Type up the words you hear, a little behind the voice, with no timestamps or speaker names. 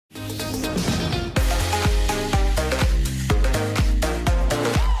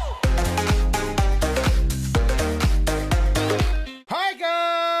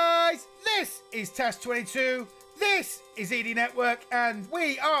Tas22. This is ED Network, and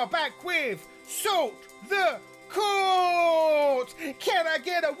we are back with Salt the Court. Can I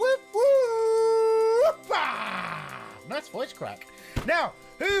get a whoop whoop? Ah, nice voice crack. Now,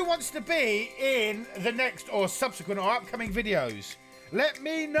 who wants to be in the next or subsequent or upcoming videos? Let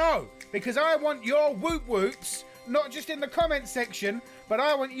me know, because I want your whoop whoops, not just in the comment section, but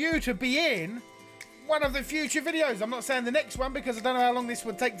I want you to be in one of the future videos. I'm not saying the next one because I don't know how long this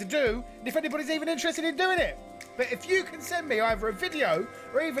would take to do, and if anybody's even interested in doing it. But if you can send me either a video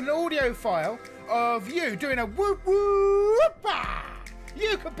or even an audio file of you doing a whoop whoop,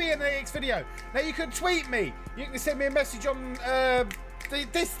 you could be in the next video. Now you can tweet me, you can send me a message on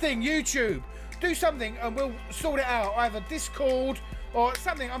this thing, YouTube. Do something and we'll sort it out, either Discord or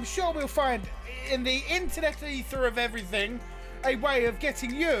something. I'm sure we'll find in the internet ether of everything a way of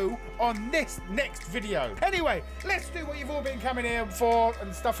getting you on this next video. Anyway, let's do what you've all been coming here for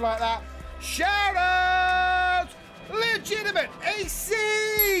and stuff like that. Shout out! Legitimate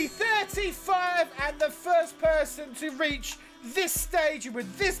AC 35 and the first person to reach this stage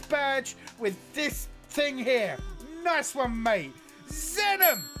with this badge with this thing here. Nice one, mate.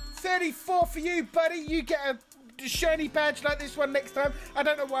 Zenom 34 for you, buddy. You get a shiny badge like this one next time. I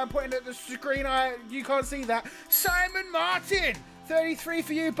don't know why I'm putting it at the screen. You can't see that. Simon Martin 33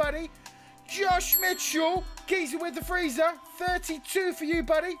 for you, buddy. Josh Mitchell, Geezer with the freezer, 32 for you,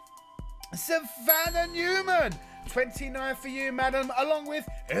 buddy. Savannah Newman, 29 for you, madam, along with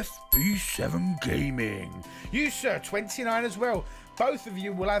FB7 Gaming. You, sir, 29 as well. Both of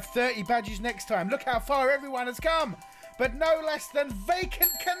you will have 30 badges next time. Look how far everyone has come. But no less than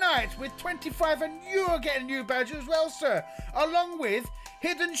Vacant Knight with 25, and you're getting new badges as well, sir. Along with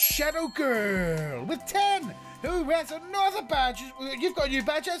Hidden Shadow Girl with 10, who has another badge. You've got a new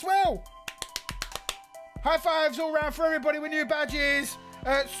badge as well. High fives all round for everybody with new badges.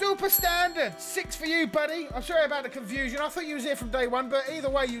 Super Standard, 6 for you, buddy. I'm sorry about the confusion. I thought you was here from day one, but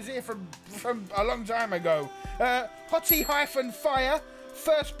either way, you was here from a long time ago. Hottie-Fire,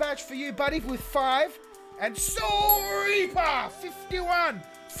 first badge for you, buddy, with 5. And Soul Reaper, 51.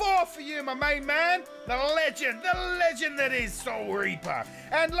 4 for you, my main man. The legend that is Soul Reaper.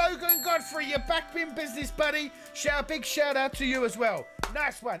 And Logan Godfrey, you're back in business, buddy. Big shout out to you as well.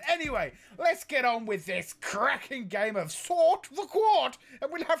 Nice one. Anyway, let's get on with this cracking game of Sort the Court.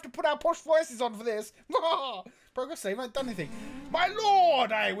 And we'll have to put our posh voices on for this. Progress save, I haven't done anything. My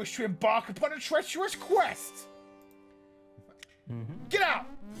lord, I wish to embark upon a treacherous quest. Get out.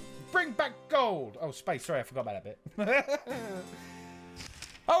 Bring back gold. Oh, space. Sorry, I forgot about that bit.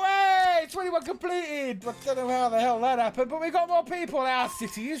 Oh, hey! 21 completed. I don't know how the hell that happened, but we got more people. Our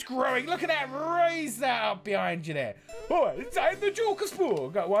city is growing. Look at that. Raise that up behind you there. All right, it's time the Joker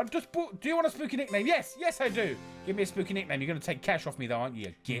Spook. Got one. Do you want a spooky nickname? Yes. Yes, I do. Give me a spooky nickname. You're going to take cash off me, though, aren't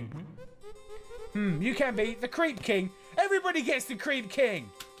you, gimp? You can be the Creep King. Everybody gets the Creep King.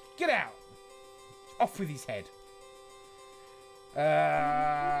 Get out. Off with his head.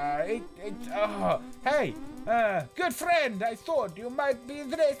 Hey, good friend, I thought you might be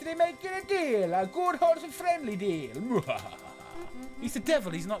interested in making a deal, a good, wholesome, friendly deal. He's the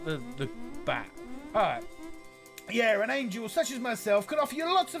devil, he's not the bat. Alright. Yeah, an angel such as myself could offer you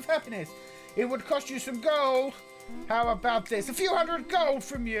lots of happiness. It would cost you some gold. How about this? A few hundred gold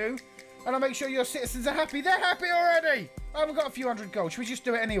from you, and I'll make sure your citizens are happy. They're happy already. I haven't got a few hundred gold. Should we just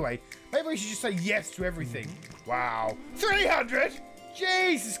do it anyway? Maybe we should just say yes to everything. Wow. 300?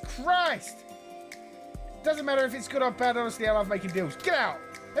 Jesus Christ. Doesn't matter if it's good or bad, honestly, I love making deals. Get out.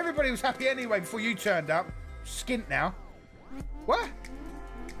 Everybody was happy anyway before you turned up. Skint now. What?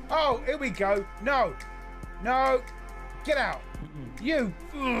 Oh, here we go. No. No. Get out. You.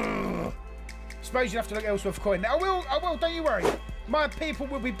 Ugh. Suppose you have to look elsewhere for coin. I will, don't you worry. My people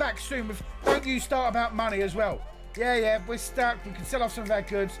will be back soon with don't you start about money as well. Yeah, we're stuck. We can sell off some of our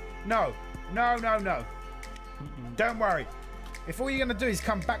goods. No. Don't worry. If all you're going to do is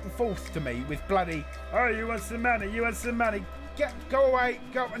come back and forth to me with bloody, oh, you want some money, go away,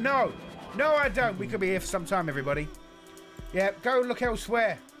 go. No, I don't. We could be here for some time, everybody. Yeah, go look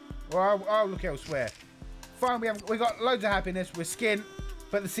elsewhere. Or I'll look elsewhere. Fine, we got loads of happiness. We're skint,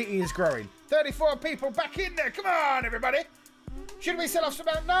 but the city is growing. 34 people back in there. Come on, everybody. Should we sell off some?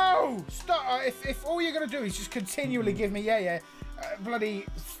 No! Stop! If all you're going to do is just continually give me, bloody...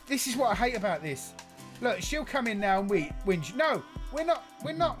 This is what I hate about this. Look, she'll come in now and whinge. No, we're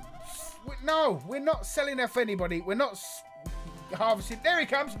not selling off anybody. We're not harvesting. There he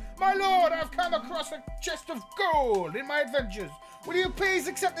comes. My lord, I've come across a chest of gold in my adventures. Will you please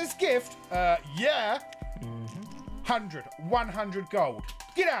accept this gift? Yeah. 100 gold.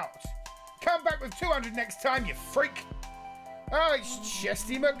 Get out. Come back with 200 next time, you freak. Oh, it's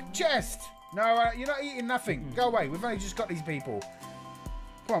Chesty McChest. No, you're not eating nothing. Go away. We've only just got these people.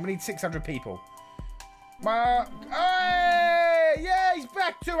 Come on, we need 600 people. Hey! Yeah, he's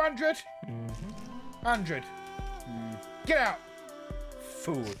back. 200. 100. Get out.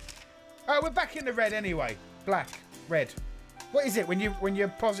 Fool. Oh, we're back in the red anyway. Black. Red. What is it when you're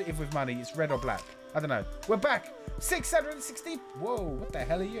positive with money? It's red or black? I don't know. We're back. 660. Whoa, what the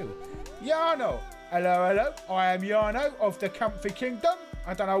hell are you? Yano. Hello, hello. I am Yano of the Comfy Kingdom.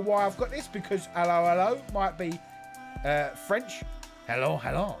 I don't know why I've got this, because hello, hello might be French. Hello,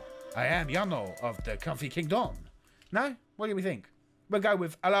 hello. I am Yano of the Comfy Kingdom. No? What do we think? We'll go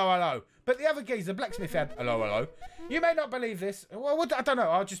with hello, hello. But the other geezer, blacksmith, had hello, hello. You may not believe this. Well, I don't know.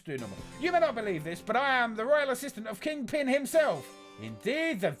 I'll just do normal. You may not believe this, but I am the royal assistant of Kingpin himself.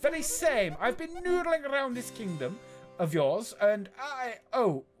 Indeed, the very same. I've been noodling around this kingdom of yours, and I...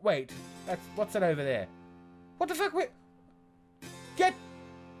 Oh, wait. What's that over there? What the fuck? Get...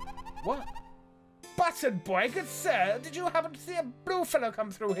 What? Button boy, good sir. Did you happen to see a blue fellow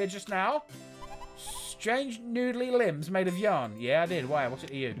come through here just now? Strange noodly limbs made of yarn. Yeah, I did. Why? What's it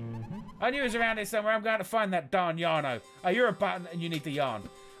to you? I knew he was around here somewhere. I'm going to find that darn yarno. Oh, you're a button and you need the yarn.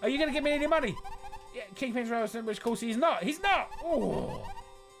 Are you going to give me any money? Yeah, Kingpin's royal assistant, which of course he's not. He's not. Ooh.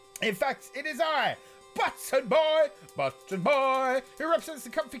 In fact, it is I. Button boy, who represents the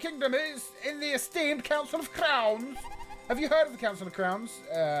Comfy Kingdom, is in the esteemed Council of Crowns. Have you heard of the Council of Crowns?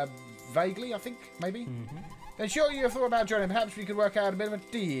 Vaguely, I think, maybe. Then sure you have thought about joining. Perhaps we could work out a bit of a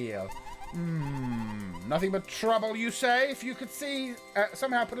deal. Nothing but trouble, you say? If you could see,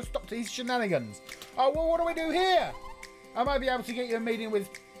 somehow put a stop to these shenanigans. Oh, well, what do we do here? I might be able to get you a meeting with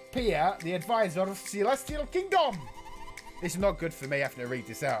Pia, the advisor of Celestial Kingdom. This is not good for me having to read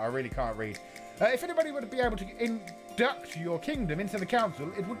this out. I really can't read. If anybody would be able to induct your kingdom into the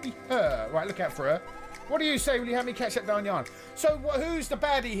council, it would be her. Right, look out for her. What do you say? Will you help me catch that darn yarn? So, who's the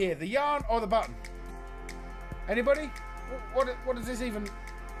baddie here? The yarn or the button? Anybody? What does this even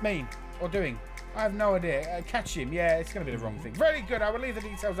mean or doing? I have no idea. Catch him. Yeah, it's going to be the wrong thing. Very good. I will leave the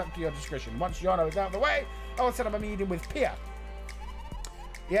details up to your discretion. Once Yarno is out of the way, I will set up a meeting with Pia.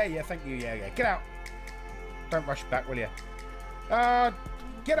 Yeah, thank you. Yeah. Get out. Don't rush back, will you?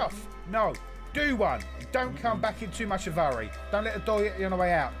 Get off. No. Do one. Don't come back in too much of a hurry. Don't let the door hit you on the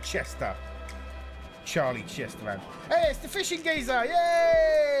way out. Chester. Charlie Chester, man. Hey, it's the fishing geezer.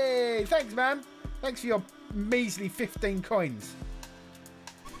 Yay! Thanks, man. Thanks for your measly 15 coins.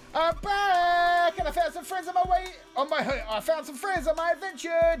 I'm back, and I found some friends on my way. I found some friends on my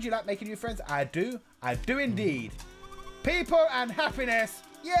adventure. Do you like making new friends? I do. I do indeed. People and happiness.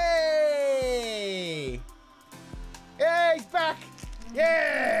 Yay! Yeah, he's back.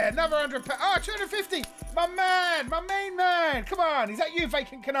 Yeah, another 100 pounds. Oh, 250. My man, my main man. Come on, is that you,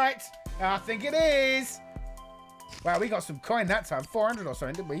 Vacant Knight? I think it is. Wow, we got some coin that time. 400 or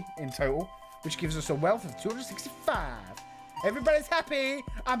something, didn't we, in total? Which gives us a wealth of 265. Everybody's happy.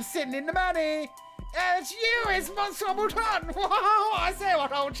 I'm sitting in the money. It's you, it's Monsieur Mouton. I say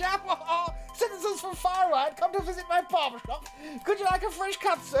what, old chap. Citizens from far away, come to visit my barbershop. Could you like a fresh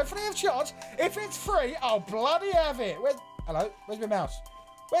cut, sir, free of charge? If it's free, I'll bloody have it. Hello? Where's my mouse?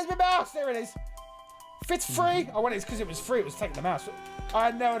 Where's my mouse? There it is. If it's free. Oh, well, it's because it was free. It was taking the mouse.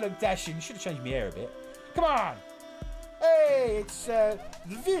 I know I look dashing. You should have changed my hair a bit. Come on. Hey, it's the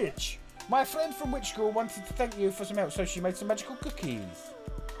Witch. My friend from Witch School wanted to thank you for some help, so she made some magical cookies.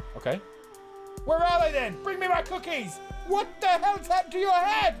 Okay. Where are they then? Bring me my cookies. What the hell's happened to your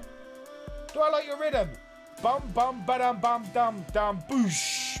head? Do I like your rhythm? Bum bum ba-dum bum dum dum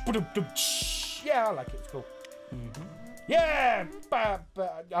boosh. Ba-dum, dum, shh. Yeah, I like it. It's cool. Yeah, but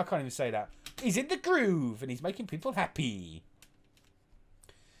I can't even say that. He's in the groove and he's making people happy.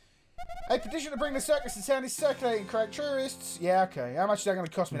 A petition to bring the circus to town is circulating, correct? Tourists? Yeah, okay. How much is that going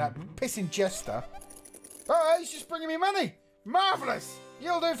to cost me? That pissing jester. Oh, he's just bringing me money. Marvellous.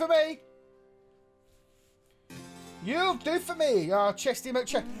 You'll do for me. You'll do for me. Oh, Chesty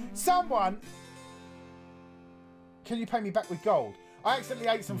McChest. Someone. Can you pay me back with gold? I accidentally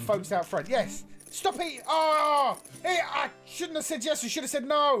ate some folks out front. Yes. Stop eating. Oh, I shouldn't have said yes. I should have said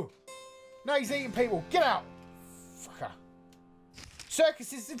no. No, he's eating people. Get out. Fucker.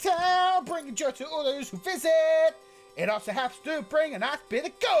 Circuses in town, bringing joy to all those who visit. It also has to bring a nice bit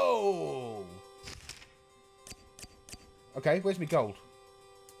of gold. Okay, where's my gold?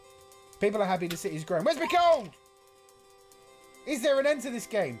 People are happy the city's growing. Where's my gold? Is there an end to this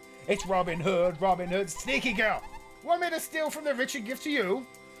game? It's Robin Hood, sneaky girl. Want me to steal from the rich and give to you?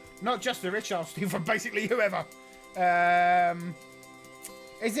 Not just the rich, I'll steal from basically whoever.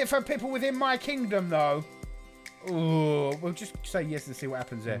 Is it for people within my kingdom, though? Ooh, we'll just say yes and see what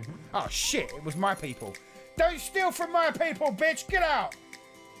happens there. Oh, shit, it was my people. Don't steal from my people, bitch. Get out.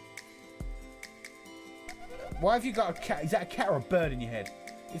 Why have you got a cat? Is that a cat or a bird in your head?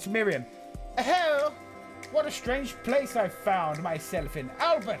 It's Miriam. Hell, what a strange place I've found myself in.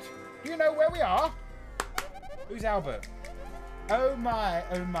 Albert, do you know where we are? Who's Albert? Oh my,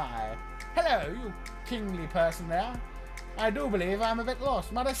 oh my. Hello, you kingly person there. I do believe I'm a bit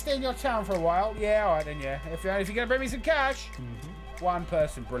lost. Might I stay in your town for a while? Yeah, alright then, yeah. If you're going to bring me some cash. One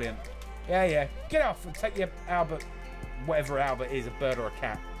person, brilliant. Yeah. Get off and take your Albert, whatever Albert is, a bird or a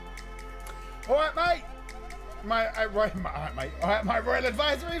cat. Alright, mate. My royal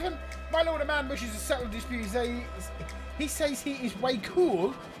advisor even. My lord, a man wishes to settle a dispute. He says he is way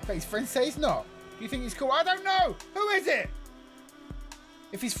cool, but his friends say he's not. Do you think he's cool? I don't know. Who is it?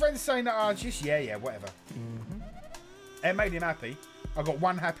 If his friends say that, I'll just, yeah, whatever. It made him happy. I got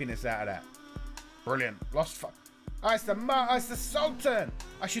one happiness out of that. Brilliant. Lost fuck. It's the Sultan.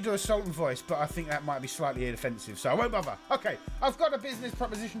 I should do a Sultan voice, but I think that might be slightly offensive, so I won't bother. Okay, I've got a business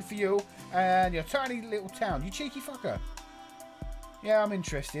proposition for you and your tiny little town. You cheeky fucker. Yeah, I'm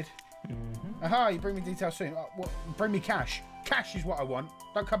interested. Aha, you bring me details soon. Bring me cash. Cash is what I want.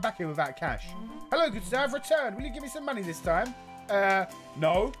 Don't come back here without cash. Hello, good sir. I've returned. Will you give me some money this time?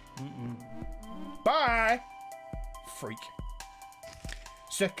 No. Bye. Freak.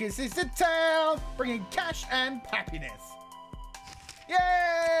 Circus is the town, bringing cash and happiness.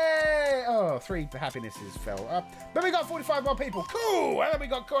 Yay! Oh, 3 happinesses fell up. But we got 45 more people. Cool! And then we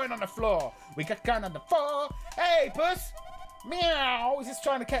got coin on the floor. We got coin on the floor. Hey, puss! Meow! Is this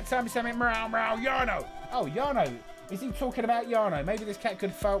trying to cat tell me something? Meow, meow, Yarno. Oh, Yarno. Is he talking about Yarno? Maybe this cat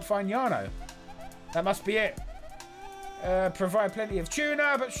could find Yarno. That must be it. Provide plenty of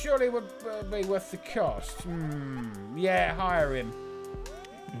tuna, but surely would be worth the cost. Yeah, hire him.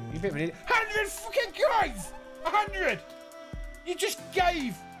 You bit of an idiot. 100 fucking coins! 100! You just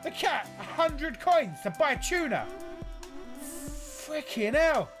gave the cat 100 coins to buy tuna. Freaking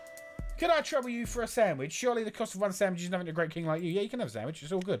hell. Could I trouble you for a sandwich? Surely the cost of one sandwich is nothing to a great king like you. Yeah, you can have a sandwich.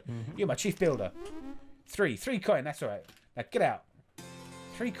 It's all good. You're my chief builder. 3 coin. That's all right. Now get out.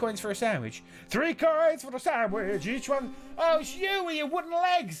 3 coins for a sandwich. 3 coins for the sandwich. Each one. Oh, it's you with your wooden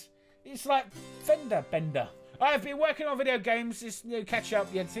legs. It's like fender bender. I've been working on video games. This catch up.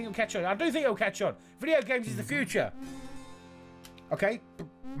 Yeah, I think it'll catch on. I do think it'll catch on. Video games is the future. Okay,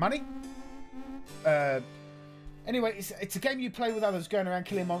 money. Anyway, it's a game you play with others, going around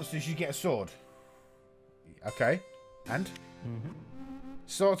killing monsters. You get a sword. Okay, and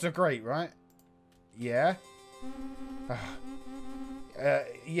swords are great, right? Yeah.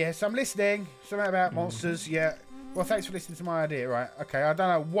 Yes, I'm listening. Something about monsters. Yeah. Well, thanks for listening to my idea. Right. Okay. I don't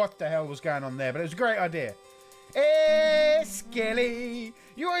know what the hell was going on there, but it was a great idea. Hey, Skelly.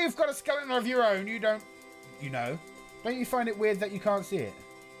 You've got a skeleton of your own. You don't. You know. Don't you find it weird that you can't see it?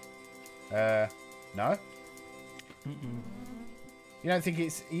 No. You don't think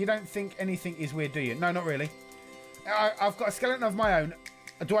it's. You don't think anything is weird, do you? No, not really. I've got a skeleton of my own.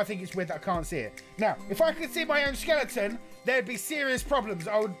 Do I think it's weird that I can't see it? Now, if I could see my own skeleton, there'd be serious problems.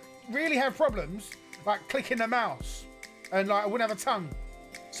 I would really have problems, like clicking the mouse, and like I wouldn't have a tongue,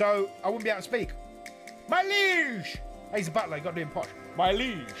 so I wouldn't be able to speak. My liege! He's a butler. You got to do him posh. My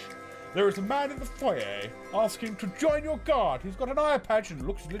liege, there is a man in the foyer asking to join your guard. He's got an eye patch and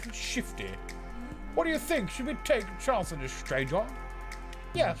looks a little shifty. What do you think? Should we take a chance on this stranger?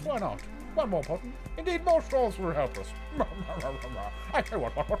 Yes, why not? One more button. Indeed, more straws will help us. I tell you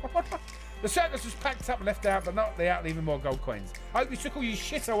what. The circus was packed up and left out, but not out leaving more gold coins. I hope you took all your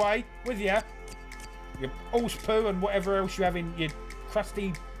shit away with you. Your horse poo and whatever else you have in your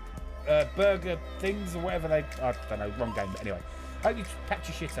crusty burger things or whatever they... I don't know, wrong game, but anyway. I hope you packed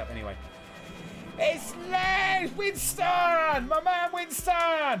your shit up anyway. It's late! Winston! My man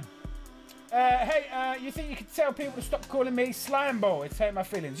Winston! Hey, you think you could tell people to stop calling me Slime Ball? It's hurting my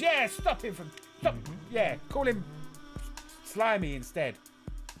feelings. Yeah, stop him from... Stop. Yeah, call him Slimy instead.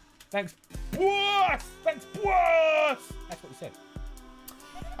 Thanks, boss! Thanks, boss! That's what he said.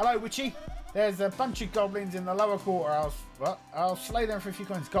 Hello, Witchy. There's a bunch of goblins in the lower quarter. I'll slay them for a few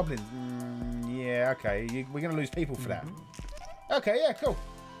coins. Goblins. Yeah, okay. We're going to lose people for that. Okay, yeah, cool.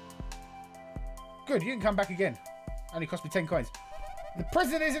 Good, you can come back again. Only cost me 10 coins. The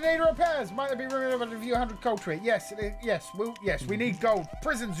prison is in need of repairs. Might there be room enough to review 100 gold tree? Yes, yes, we need gold.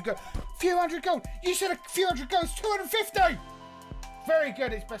 Prisons go. Few hundred gold. You said a few hundred gold. 250. Very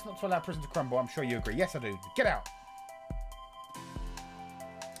good. It's best not to allow prison to crumble. I'm sure you agree. Yes, I do. Get out.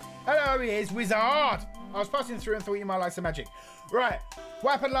 Hello, here's Wizard. I was passing through and thought you might like some magic. Right.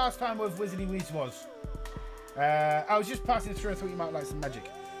 What happened last time with Wizardy Wiz was? I was just passing through and thought you might like some magic.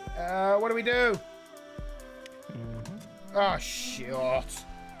 What do we do? Oh, shit.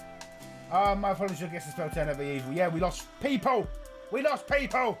 My apologies, I guess the spell turned out to be evil. Yeah, we lost people. We lost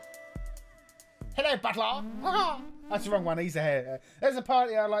people. Hello, butler. That's the wrong one. He's a hair. There's a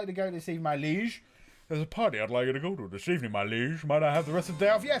party I'd like to go to this evening, my liege. There's a party I'd like you to go to this evening, my liege. Might I have the rest of the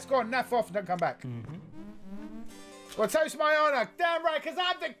day off? Yes, go on, naff off and don't come back. Well, toast my honour. Damn right, because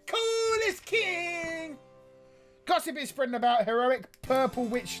I'm the coolest king. Gossip is spreading about heroic purple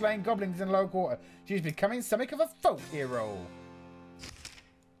witch slaying goblins in low quarter. She's becoming something of a folk hero.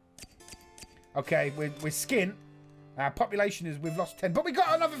 Okay, we're skint. Our population is, we've lost 10, but we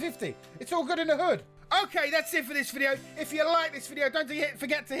got another 50. It's all good in the hood. Okay, that's it for this video. If you like this video, don't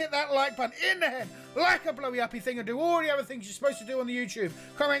forget to hit that like button in the head, like a blowy uppy thing, and do all the other things you're supposed to do on the YouTube.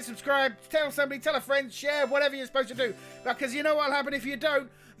 Comment, subscribe, tell somebody, tell a friend, share, whatever you're supposed to do. Because you know what'll happen if you don't?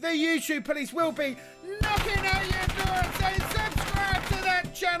 The YouTube police will be knocking at your door and saying subscribe to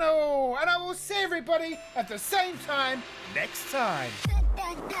that channel. And I will see everybody at the same time next time.